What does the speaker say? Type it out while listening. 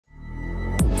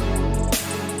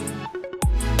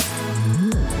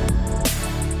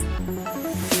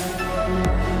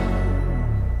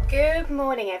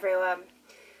morning everyone.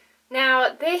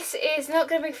 Now this is not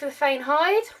going to be for the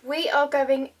faint-hearted. We are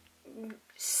going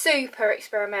super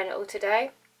experimental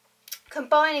today,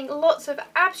 combining lots of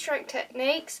abstract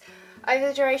techniques over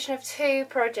the duration of 2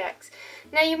 projects.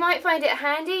 Now you might find it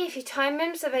handy if you time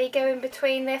them so they go in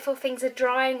between, therefore things are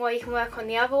drying while you can work on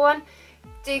the other one.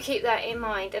 Do keep that in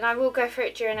mind, and I will go through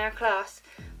it during our class.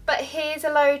 But here's a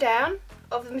lowdown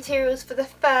of the materials for the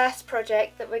first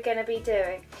project that we're going to be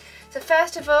doing. So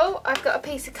first of all, I've got a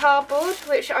piece of cardboard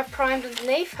which I've primed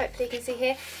underneath, hopefully you can see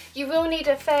here. You will need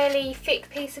a fairly thick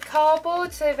piece of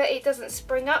cardboard so that it doesn't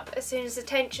spring up as soon as the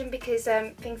tension, because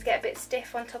things get a bit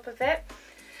stiff on top of it.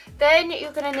 Then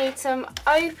you're going to need some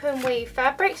open weave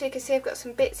fabric. So you can see I've got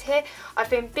some bits here. I've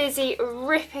been busy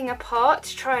ripping apart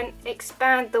to try and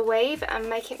expand the weave and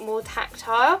make it more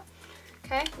tactile.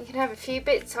 Okay, you can have a few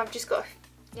bits. I've just got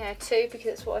 2 because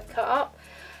it's what I've cut up.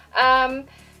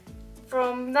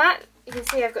 From that you can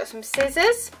see I've got some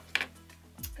scissors.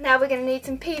 Now we're going to need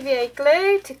some PVA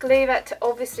glue to glue that to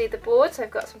obviously the board, so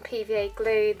I've got some PVA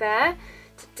glue there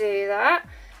to do that.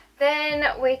 Then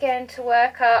we're going to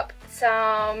work up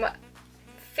some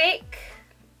thick,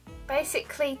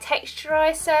 basically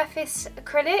texturized surface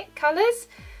acrylic colours.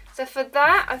 So for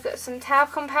that I've got some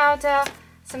talcum powder,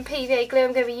 some PVA glue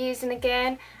I'm going to be using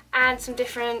again, and some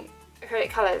different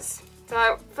acrylic colours.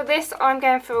 So for this I'm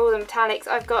going for all the metallics.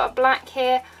 I've got a black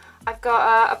here, I've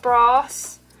got a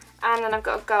brass, and then I've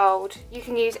got a gold. You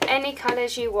can use any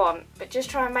colours you want, but just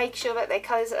try and make sure that they're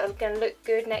colours that are going to look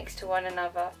good next to one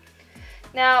another.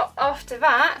 Now after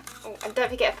that, and don't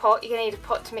forget a pot, you're going to need a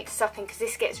pot to mix this up in because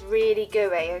this gets really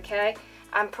gooey, okay?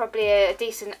 And probably a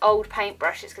decent old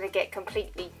paintbrush is going to get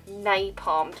completely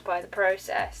napalmed by the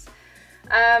process.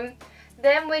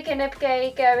 Then we're going to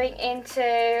be going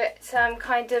into some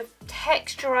kind of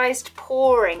texturized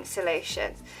pouring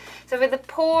solutions. So with the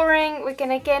pouring, we're going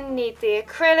to again need the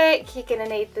acrylic, you're going to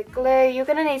need the glue, you're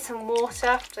going to need some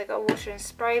water. So I've got a water and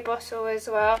spray bottle as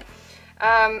well.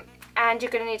 And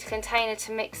you're going to need a container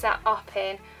to mix that up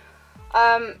in.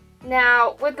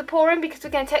 Now with the pouring, because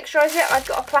we're going to texturize it, I've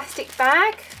got a plastic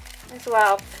bag as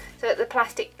well. So that the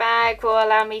plastic bag will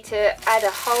allow me to add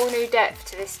a whole new depth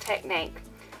to this technique.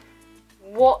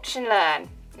 Watch and learn.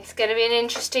 It's going to be an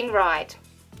interesting ride.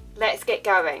 Let's get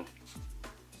going.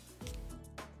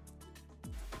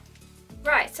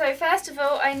 Right, so first of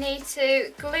all I need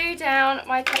to glue down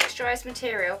my texturized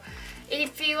material.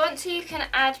 If you want to, you can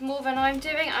add more than I'm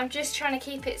doing. I'm just trying to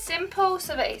keep it simple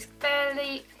so that it's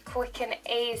fairly quick and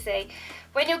easy.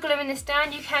 When you're gluing this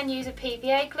down, you can use a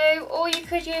PVA glue, or you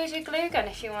could use a glue gun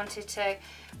if you wanted to.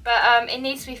 But it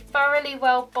needs to be thoroughly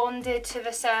well bonded to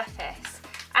the surface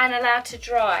and allowed to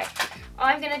dry.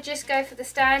 I'm going to just go for the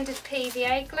standard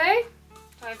PVA glue.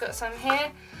 I've got some here,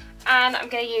 and I'm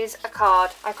going to use a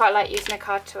card. I quite like using a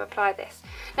card to apply this.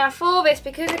 Now for this,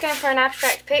 because we're going for an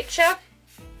abstract picture,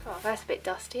 oh that's a bit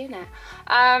dusty, isn't it?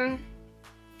 I'm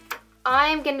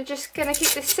just going to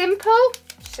keep this simple.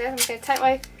 So I'm going to take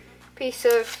my piece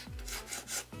of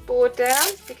board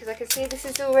down, because I can see this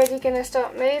is already going to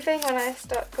start moving when I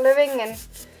start gluing and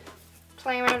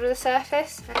playing around with the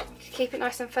surface. Keep it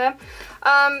nice and firm.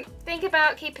 Think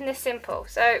about keeping this simple.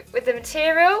 So with the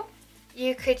material,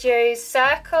 you could use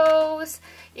circles,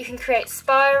 you can create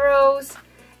spirals.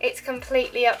 It's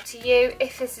completely up to you.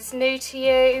 If this is new to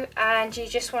you and you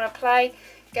just want to play,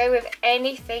 go with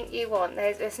anything you want.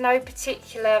 There's no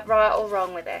particular right or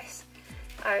wrong with this.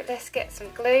 Alright, let's get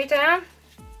some glue down.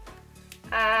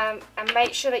 And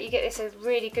make sure that you get this a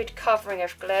really good covering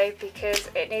of glue, because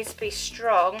it needs to be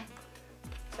strong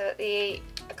so that the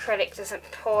acrylic doesn't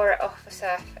pull it off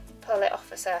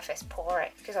the surface,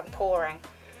 because I'm pouring.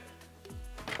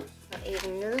 Not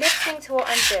even listening to what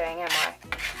I'm doing, am I?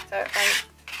 So I'm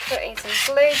putting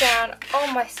some glue down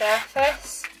on my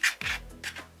surface.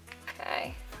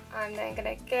 Okay, I'm then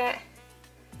going to get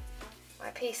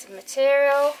my piece of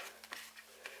material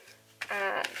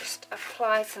and just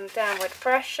apply some downward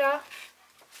pressure,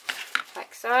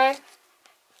 like so.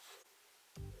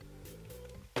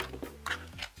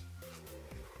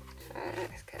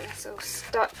 Let's get this all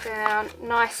stuck down,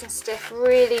 nice and stiff,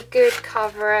 really good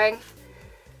covering.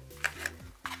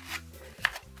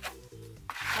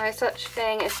 No such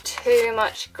thing as too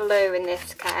much glue in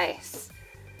this case.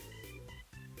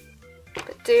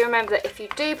 But do remember that if you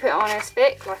do put it on as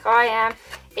thick, like I am,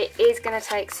 it is going to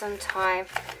take some time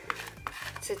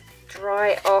to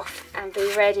dry off and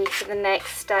be ready for the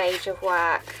next stage of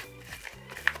work.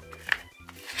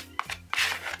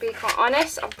 To be quite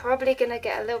honest, I'm probably going to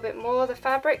get a little bit more of the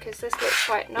fabric because this looks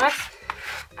quite nice.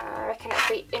 I reckon it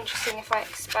would be interesting if I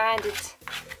expanded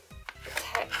the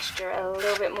texture a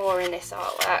little bit more in this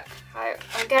artwork.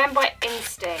 I'm going by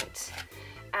instinct,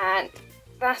 and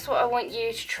that's what I want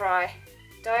you to try.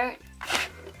 Don't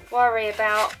worry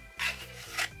about,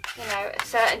 you know, a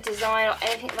certain design or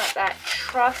anything like that.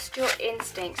 Trust your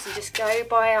instincts and just go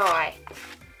by eye.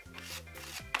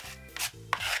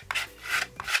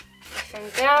 If in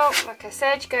doubt, like I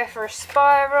said, you go for a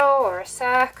spiral or a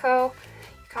circle.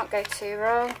 You can't go too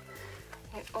wrong.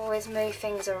 You can always move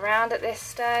things around at this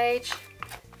stage.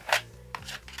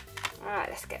 Alright,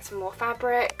 let's get some more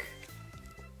fabric.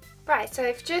 Right, so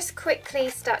I've just quickly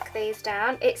stuck these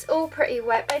down. It's all pretty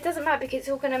wet, but it doesn't matter because it's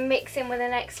all going to mix in with the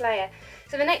next layer.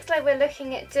 So the next layer we're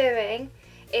looking at doing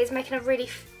is making a really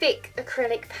thick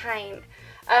acrylic paint.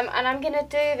 And I'm going to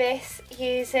do this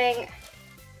using,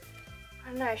 I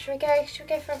don't know, should we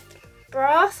go for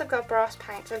brass? I've got brass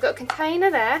paint. So I've got a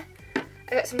container there.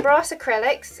 I've got some brass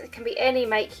acrylics. It can be any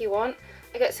make you want.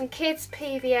 I've got some kids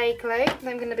PVA glue that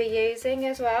I'm going to be using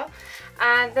as well.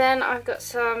 And then I've got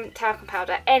some talcum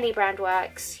powder. Any brand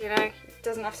works, you know. It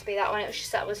doesn't have to be that one. It was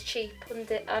just that was cheap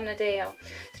on a deal.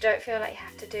 So don't feel like you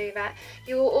have to do that.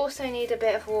 You will also need a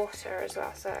bit of water as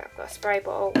well. So I've got a spray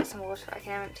bottle with some water I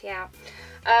can empty out.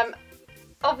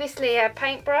 Obviously a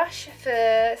paintbrush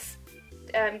for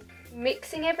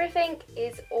mixing everything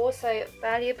is also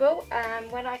valuable.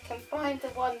 And when I can find the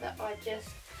one that I just,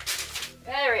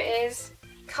 there it is,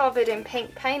 covered in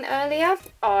pink paint earlier,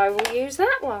 I will use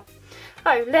that one.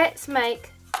 Oh, let's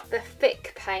make the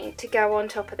thick paint to go on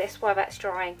top of this while that's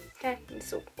drying. Okay,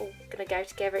 it's all going to go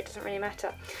together, it doesn't really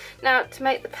matter. Now to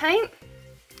make the paint,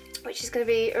 which is going to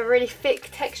be a really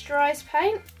thick texturised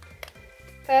paint,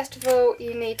 first of all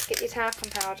you need to get your talcum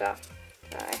powder.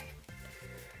 So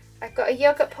I've got a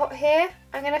yoghurt pot here.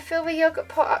 I'm going to fill the yoghurt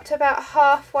pot up to about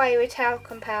halfway with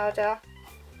talcum powder.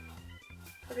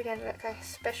 Probably going to look like a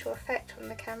special effect on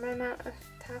the camera, amount of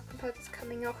talcum powder that's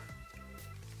coming off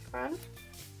front.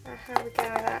 How are we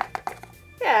going with that?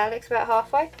 Yeah, it looks about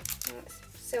halfway. Let's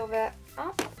silver it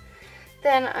up.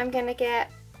 Then I'm going to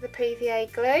get the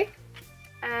PVA glue,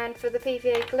 and for the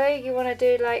PVA glue you want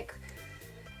to do like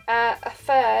a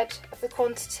third of the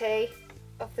quantity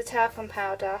of the talcum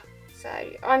powder. So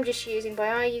I'm just using by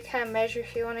eye. You can measure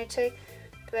if you wanted to,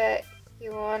 but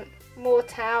you want more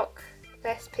talc,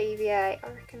 less PVA.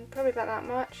 I reckon probably about that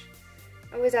much.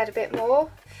 Always add a bit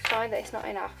more if you find that it's not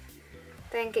enough.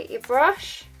 Then get your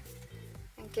brush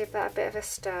and give that a bit of a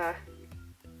stir,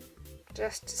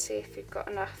 just to see if you've got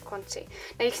enough quantity.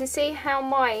 Now you can see how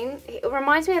mine, it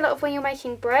reminds me a lot of when you're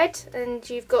making bread and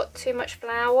you've got too much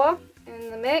flour in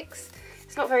the mix.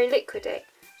 It's not very liquidy. It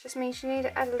just means you need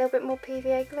to add a little bit more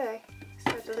PVA glue.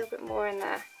 So add a little bit more in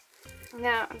there.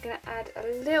 Now I'm going to add a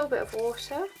little bit of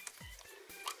water.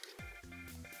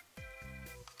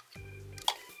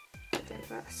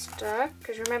 Stir,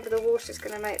 because remember the water is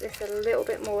going to make this a little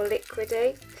bit more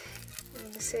liquidy.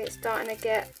 You can see it's starting to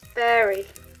get very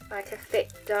like a thick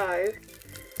dough.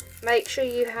 Make sure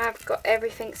you have got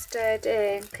everything stirred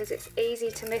in, because it's easy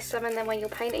to miss some, and then when you're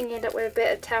painting you end up with a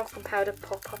bit of talcum powder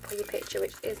pop up on your picture,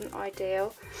 which isn't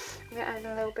ideal. I'm going to add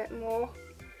a little bit more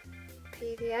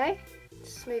PVA,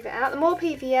 smooth it out. The more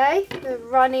PVA, the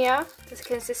runnier the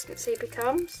consistency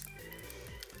becomes.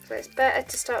 So it's better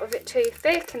to start with it too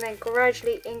thick and then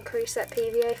gradually increase that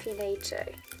PVA if you need to.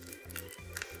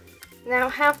 Now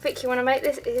how thick you want to make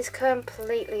this is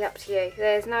completely up to you.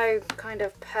 There's no kind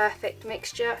of perfect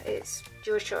mixture, it's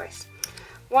your choice.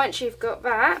 Once you've got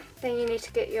that, then you need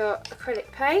to get your acrylic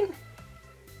paint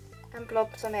and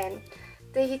blob some in.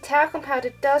 The talcum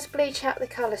powder does bleach out the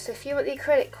colour, so if you want the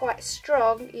acrylic quite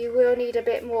strong, you will need a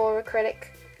bit more acrylic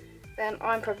than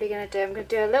I'm probably going to do. I'm going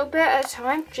to do a little bit at a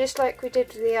time, just like we did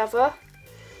with the other,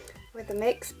 with the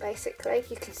mix basically.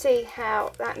 You can see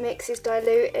how that mix is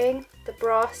diluting the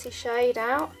brassy shade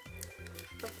out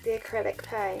of the acrylic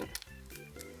paint.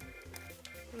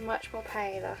 Much more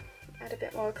paler. Add a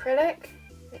bit more acrylic.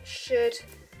 It should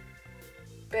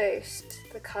boost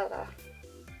the colour.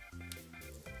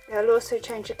 It'll also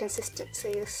change the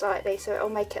consistency slightly, so it'll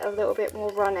make it a little bit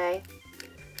more runny.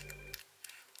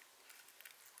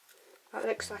 That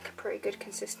looks like a pretty good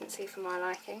consistency for my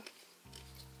liking.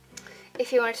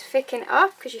 If you wanted to thicken it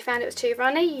up because you found it was too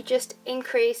runny, you just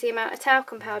increase the amount of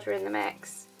talcum powder in the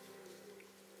mix.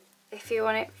 If you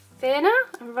want it thinner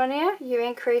and runnier, you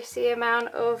increase the amount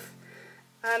of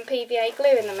PVA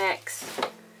glue in the mix.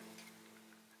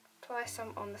 Apply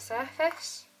some on the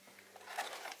surface.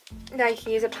 Now you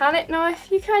can use a palette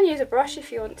knife, you can use a brush if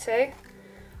you want to.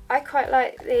 I quite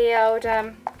like the old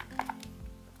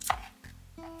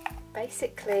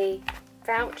basically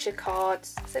voucher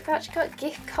cards. Is it voucher card?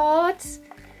 Gift cards.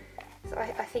 So I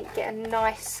think get a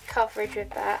nice coverage with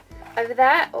that. Either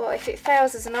that, or if it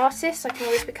fails as an artist, I can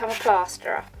always become a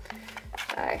plasterer.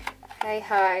 So, hey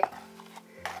ho.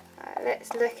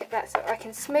 Let's look at that. So I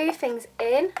can smooth things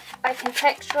in. I can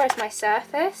texturise my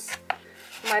surface,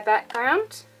 my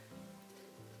background.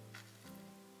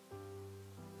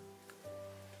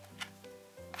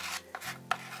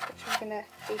 Which I'm going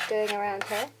to be doing around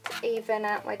here to even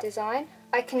out my design.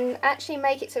 I can actually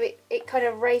make it so it kind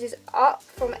of raises up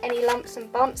from any lumps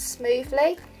and bumps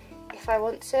smoothly if I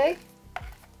want to.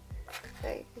 So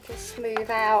you can smooth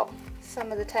out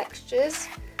some of the textures,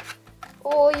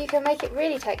 or you can make it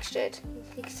really textured.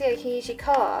 You can see you can use your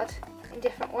card in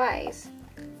different ways.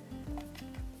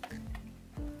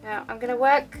 Now I'm going to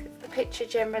work the picture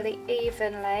generally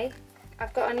evenly.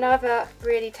 I've got another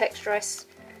really texturized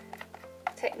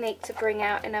technique to bring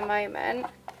out in a moment,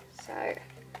 so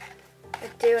I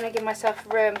do want to give myself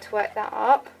room to work that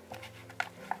up,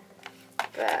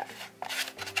 but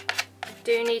I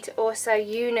do need to also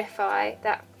unify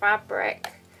that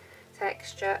fabric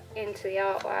texture into the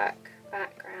artwork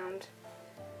background,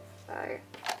 so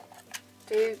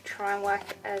do try and work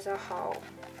it as a whole,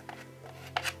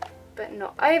 but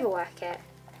not overwork it.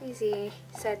 Easy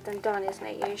said than done, isn't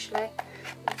it, usually?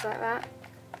 Things like that.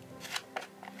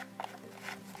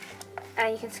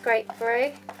 And you can scrape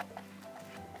through.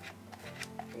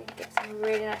 You can get some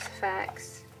really nice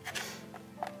effects.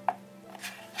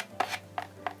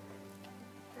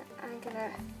 I'm going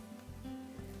to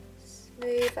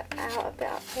smooth it out a bit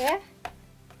up here.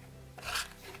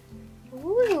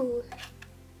 Ooh.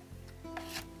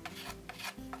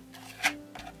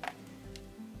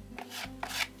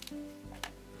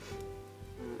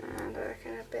 And I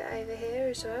reckon a bit over here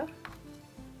as well.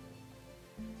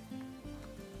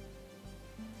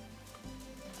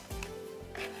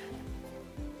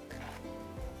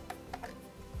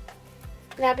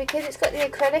 Now because it's got the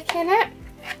acrylic in it,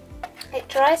 it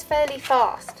dries fairly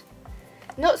fast.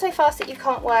 Not so fast that you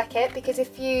can't work it, because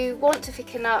if you want to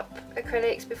thicken up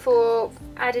acrylics before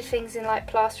added things in like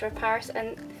plaster of Paris,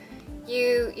 and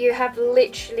you have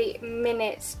literally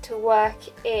minutes to work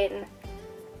in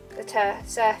the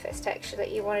surface texture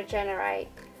that you want to generate.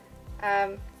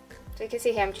 So you can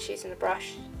see here I'm just using the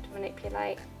brush to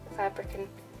manipulate the fabric and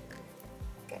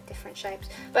get different shapes.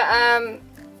 But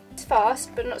it's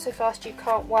fast, but not so fast you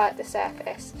can't work the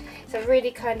surface. It's a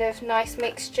really kind of nice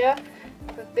mixture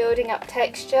of building up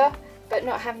texture, but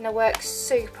not having to work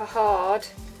super hard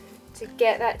to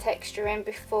get that texture in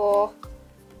before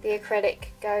the acrylic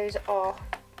goes off.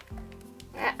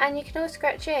 And you can all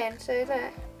scratch in, so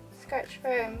look, scratch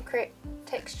through and create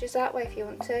textures that way if you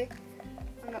want to.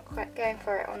 I'm not quite going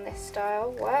for it on this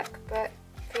style work, but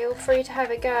feel free to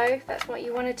have a go if that's what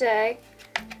you want to do.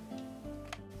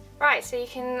 Right, so you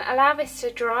can allow this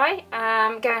to dry,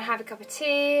 go and have a cup of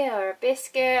tea or a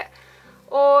biscuit,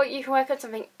 or you can work on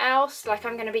something else, like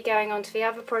I'm going to be going on to the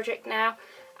other project now,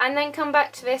 and then come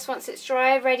back to this once it's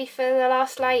dry, ready for the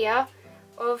last layer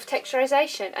of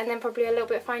texturization, and then probably a little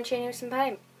bit of fine tuning with some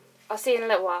paint. I'll see you in a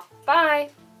little while. Bye!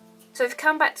 So I've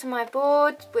come back to my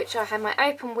board, which I had my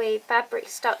open weave fabric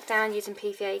stuck down using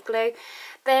PVA glue.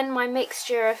 Then my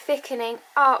mixture of thickening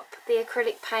up the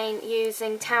acrylic paint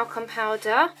using talcum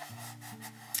powder,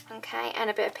 okay, and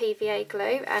a bit of PVA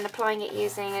glue, and applying it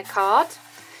using a card,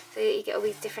 so that you get all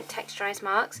these different texturized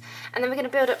marks. And then we're going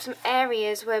to build up some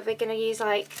areas where we're going to use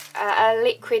like a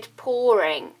liquid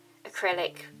pouring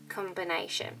acrylic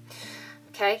combination.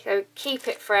 Okay, so keep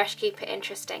it fresh, keep it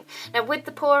interesting. Now with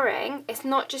the pouring, it's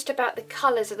not just about the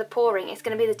colours of the pouring, it's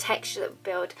going to be the texture that we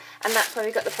build, and that's why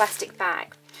we've got the plastic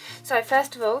bag. So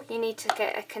first of all, you need to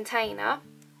get a container,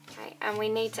 okay, and we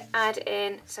need to add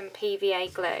in some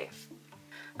PVA glue.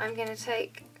 I'm going to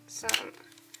take some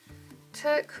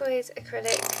turquoise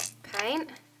acrylic paint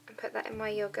and put that in my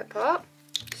yogurt pot,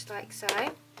 just like so.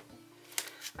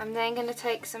 I'm then going to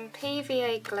take some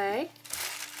PVA glue,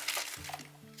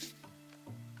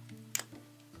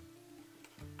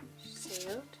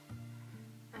 sealed,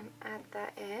 and add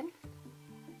that in.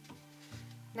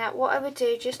 Now what I would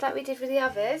do, just like we did with the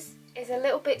others, is a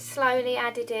little bit slowly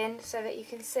added in so that you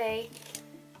can see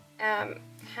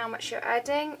how much you're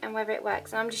adding and whether it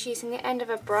works. And I'm just using the end of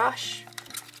a brush.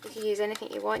 You can use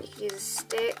anything you want, you can use a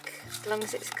stick as long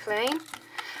as it's clean.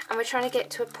 And we're trying to get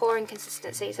to a pouring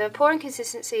consistency. So a pouring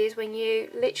consistency is when you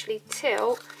literally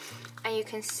tilt and you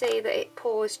can see that it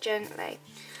pours gently.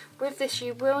 With this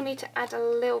you will need to add a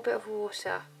little bit of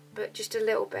water, but just a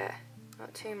little bit,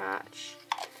 not too much.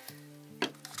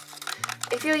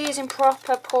 If you're using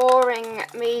proper pouring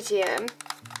medium,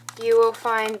 you will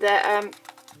find that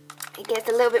it gets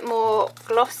a little bit more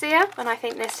glossier than I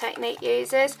think this technique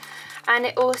uses, and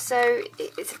it's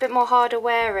a bit more harder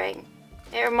wearing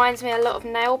It reminds me a lot of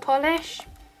nail polish.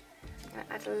 I'm going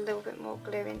to add a little bit more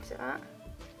glue into that.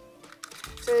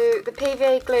 So the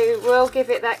PVA glue will give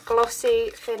it that glossy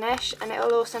finish, and it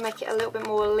will also make it a little bit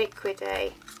more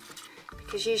liquidy,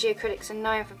 because usually acrylics are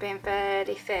known for being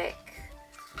fairly thick.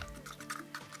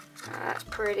 That's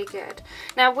pretty good.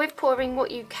 Now with pouring,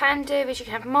 what you can do is you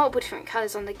can have multiple different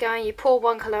colours on the go. You pour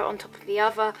one colour on top of the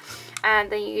other, and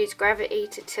then you use gravity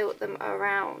to tilt them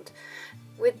around.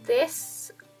 With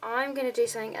this, I'm going to do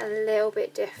something a little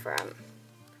bit different.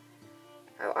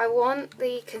 I want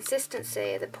the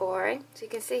consistency of the pouring, so you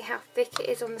can see how thick it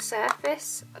is on the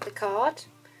surface of the card.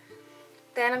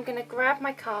 Then I'm going to grab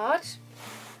my card,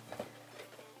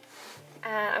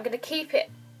 and I'm going to keep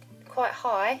it quite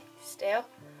high still.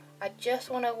 I just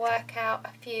want to work out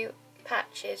a few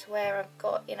patches where I've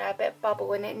got, you know, a bit of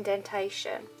bubble and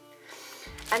indentation.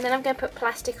 And then I'm going to put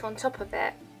plastic on top of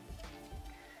it.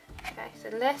 Okay, so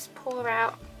let's pour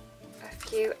out a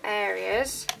few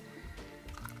areas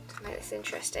to make this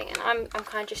interesting. And I'm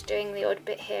kind of just doing the odd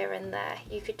bit here and there.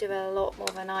 You could do a lot more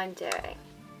than I'm doing.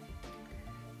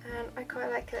 And I quite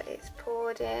like that it's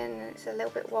poured in and it's a little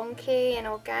bit wonky and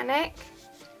organic.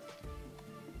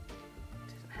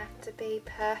 Have to be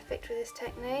perfect with this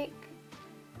technique.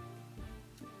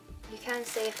 You can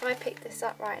see if I pick this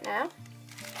up right now,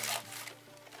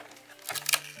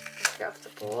 just get off the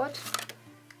board,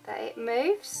 that it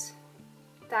moves.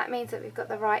 That means that we've got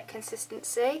the right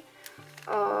consistency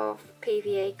of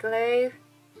PVA glue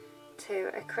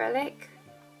to acrylic.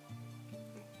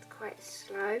 It's quite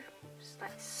slow, just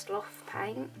like sloth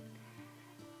paint,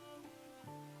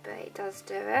 but it does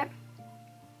do it.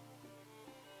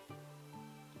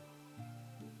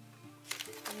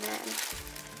 And then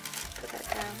put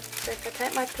that down. So if I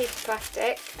take my piece of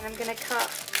plastic and I'm going to cut,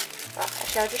 well,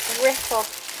 actually I'll just rip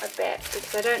off a bit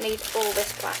because I don't need all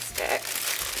this plastic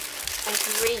and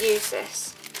can reuse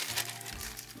this.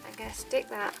 I'm going to stick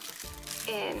that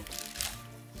in and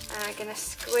I'm going to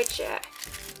squidge it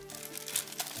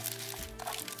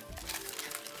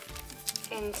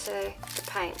into the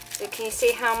paint. So can you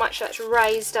see how much that's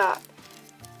raised up?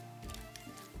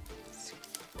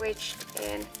 Squidged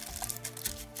in.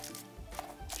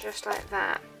 Just like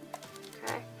that.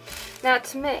 Okay. Now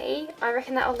to me, I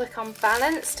reckon that'll look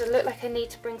unbalanced. It'll look like I need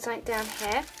to bring something down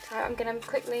here. So I'm going to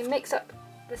quickly mix up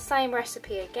the same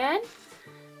recipe again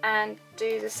and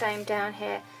do the same down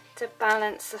here to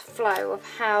balance the flow of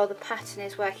how the pattern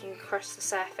is working across the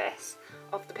surface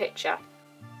of the picture.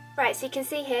 Right, so you can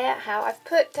see here how I've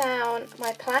put down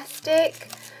my plastic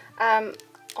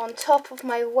on top of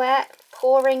my wet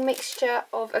pouring mixture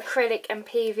of acrylic and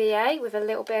PVA with a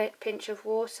little bit pinch of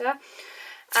water,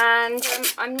 and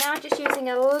I'm now just using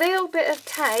a little bit of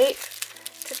tape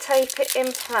to tape it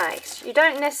in place. You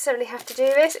don't necessarily have to do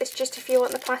this, it's just if you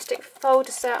want the plastic to fold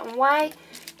a certain way,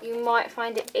 you might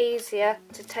find it easier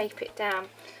to tape it down.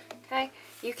 Okay,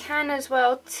 you can as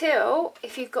well tilt,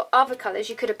 if you've got other colours,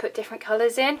 you could have put different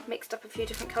colours in, mixed up a few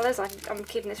different colours. I'm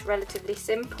keeping this relatively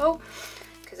simple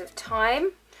because of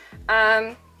time.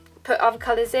 Put other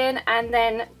colours in and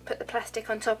then put the plastic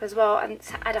on top as well, and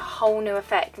to add a whole new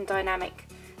effect and dynamic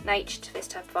nature to this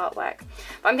type of artwork.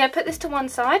 But I'm going to put this to one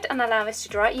side and allow this to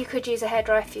dry. You could use a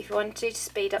hairdryer if you wanted to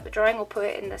speed up the drying, or put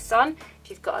it in the sun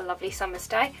if you've got a lovely summer's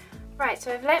day. Right,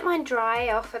 so I've let mine dry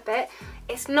off a bit.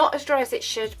 It's not as dry as it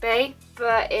should be,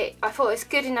 but I thought it's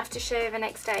good enough to show the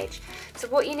next stage. So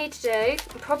what you need to do,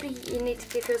 probably you need to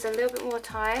give yours a little bit more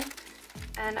time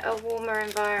and a warmer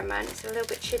environment. It's a little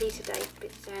bit chilly today to be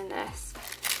doing this,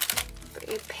 but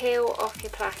you peel off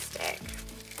your plastic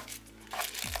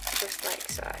just like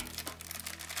so,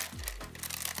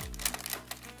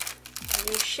 and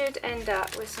you should end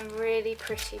up with some really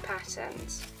pretty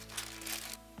patterns.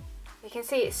 You can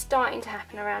see it's starting to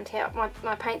happen around here.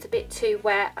 My paint's a bit too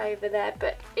wet over there,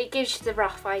 but it gives you the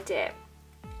rough idea.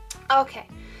 Okay,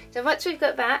 so once we've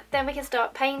got that, then we can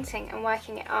start painting and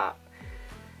working it up.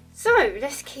 So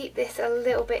let's keep this a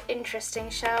little bit interesting,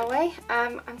 shall we?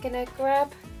 I'm going to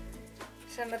grab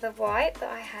some of the white that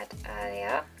I had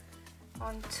earlier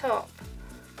on top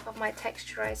of my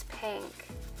texturized pink.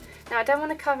 Now I don't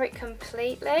want to cover it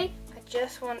completely, I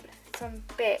just want some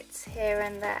bits here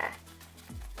and there,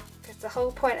 because the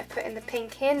whole point of putting the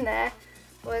pink in there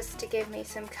was to give me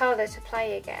some colour to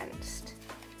play against.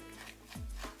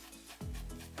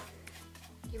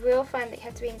 You will find that you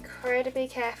have to be incredibly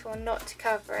careful not to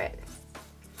cover it,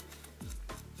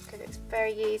 because it's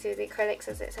very easy with the acrylics,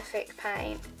 as it's a thick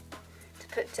paint, to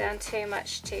put down too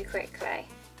much too quickly.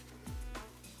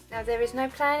 Now there is no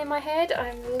plan in my head,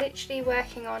 I'm literally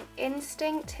working on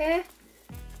instinct here,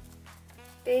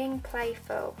 being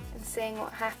playful and seeing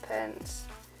what happens.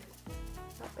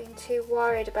 not being too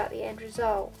worried about the end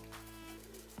result.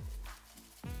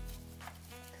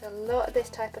 A lot of this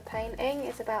type of painting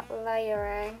is about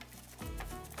layering.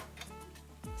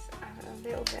 So add a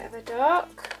little bit of a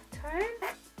dark tone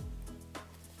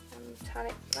and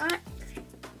metallic black.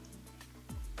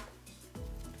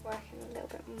 Working a little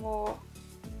bit more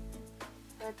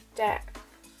of depth,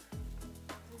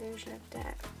 illusion of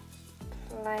depth,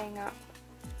 playing up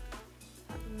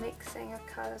that mixing of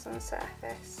colours on the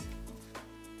surface.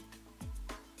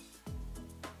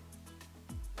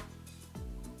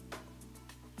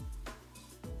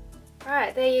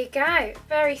 Right, there you go.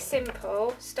 Very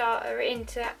simple starter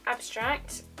into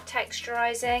abstract,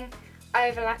 texturising,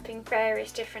 overlapping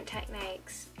various different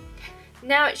techniques.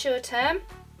 Now it's your turn.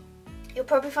 You'll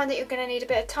probably find that you're going to need a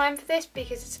bit of time for this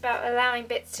because it's about allowing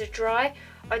bits to dry.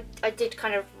 I did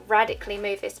kind of radically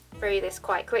move through this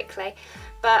quite quickly,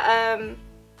 but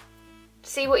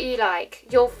see what you like.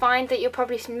 You'll find that you'll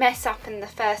probably mess up in the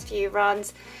first few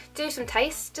runs. Do some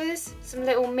tasters, some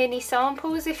little mini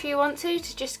samples if you want to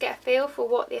just get a feel for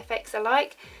what the effects are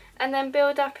like, and then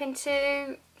build up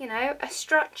into, you know, a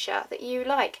structure that you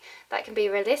like. That can be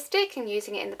realistic and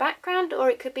using it in the background, or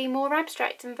it could be more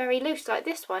abstract and very loose like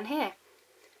this one here.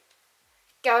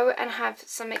 Go and have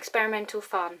some experimental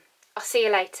fun. I'll see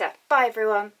you later. Bye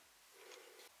everyone.